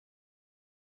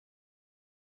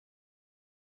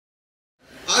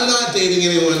I'm not dating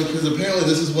anyone because apparently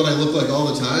this is what I look like all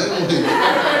the time.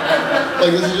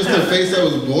 Like this is just the face I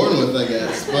was born with, I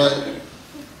guess. But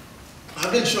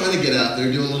I've been trying to get out there,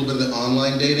 doing a little bit of the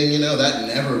online dating, you know, that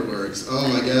never works. Oh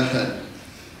my God.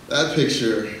 That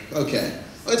picture. Okay.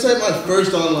 I'd say my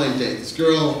first online date. This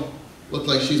girl looked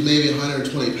like she's maybe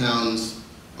 120 pounds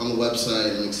on the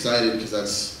website. I'm excited because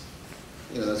that's,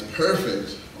 you know, that's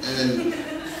perfect. And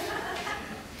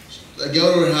I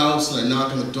go to her house and I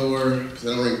knock on the door, because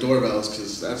I don't ring doorbells,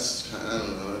 because that's, I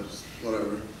don't know, just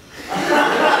whatever.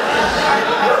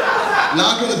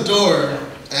 Knock on the door,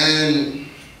 and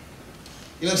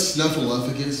you know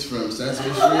Snuffleupagus from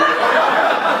Sesame Street?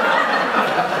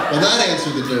 Well, that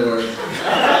answered the door.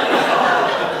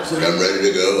 She's like, I'm ready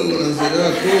to go. And I was like,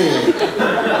 oh, cool.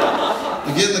 We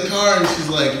get in the car and she's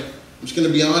like, I'm just going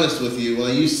to be honest with you. When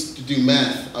I used to do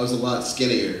meth, I was a lot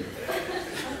skinnier.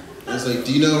 I was like,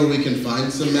 do you know where we can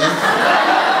find some meth?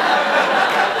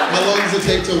 How long does it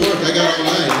take to work? I got all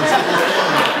night.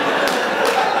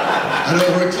 I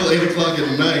don't work till 8 o'clock at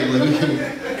night. Like,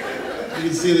 you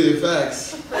can see the effects.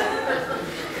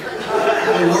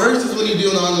 The worst is when you do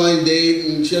an online date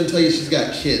and she'll tell you she's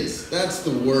got kids. That's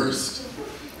the worst.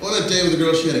 I went on a date with a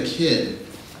girl, she had a kid.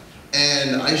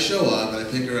 And I show up and I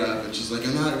pick her up and she's like,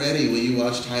 I'm not ready, will you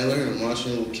watch Tyler? And I'm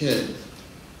watching a little kid.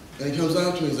 And he comes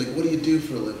up to me, he's like, what do you do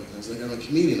for a living? I was like, I'm a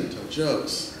comedian, I tell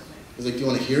jokes. He's like, do you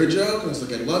want to hear a joke? And I was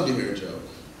like, I'd love to hear a joke.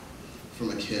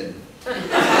 From a kid.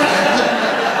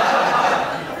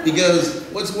 He goes,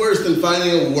 what's worse than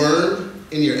finding a worm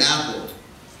in your apple?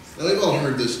 Now we've all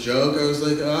heard this joke. I was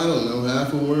like, oh, I don't know,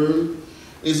 half a worm.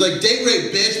 And he's like, date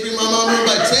rape, bitch, bring my mom home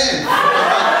by 10.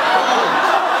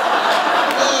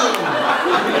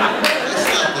 I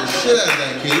slapped the shit out of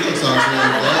that kid. He don't talk to me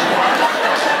like that.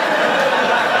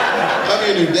 I'll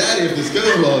be a new daddy if this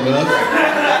goes well enough.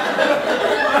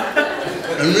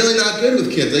 I'm really not good with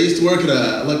kids. I used to work at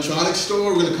an electronics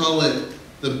store. We're going to call it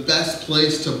the best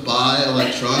place to buy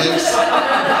electronics.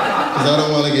 Because I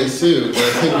don't want to get sued, but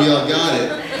I think we all got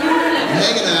it. I'm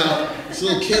hanging out. This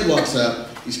little kid walks up.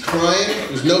 He's crying.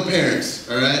 There's no parents,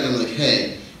 all right? And I'm like,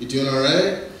 hey, you doing all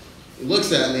right? He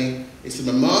looks at me. He said,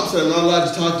 my mom said I'm not allowed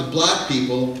to talk to black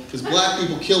people because black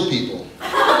people kill people. I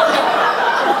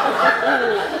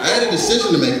had a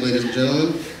decision to make, ladies and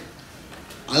gentlemen.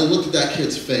 I looked at that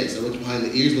kid's face. I looked behind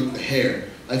the ears, looked at the hair.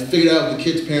 I figured out what the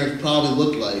kid's parents probably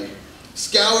looked like.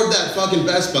 Scoured that fucking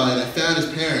Best Buy and I found his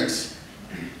parents.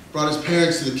 Brought his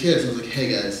parents to the kids. I was like, hey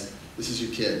guys, this is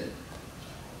your kid.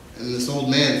 And then this old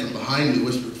man from behind me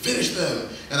whispered, finish them!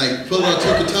 And I pulled out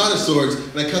 2 katana swords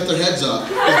and I cut their heads off.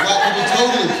 Because black people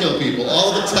totally kill people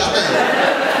all the time.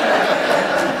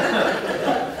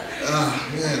 Ah,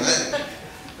 man,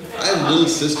 I have little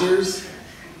sisters.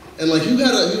 And like, who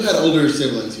had older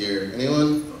siblings here?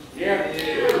 Anyone? Yeah.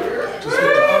 Just what the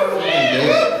fuck are you doing?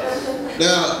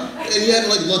 Now, and you had to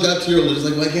like look up to your older,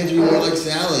 like, why can't you be more like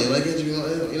Sally? Why can't you be more,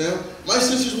 you know? My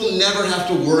sisters will never have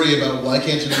to worry about why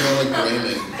can't you be more like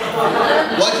Raymond?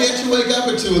 Why can't you wake up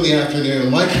at 2 in the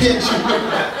afternoon? Why can't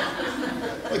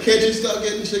you stop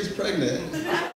getting chicks pregnant?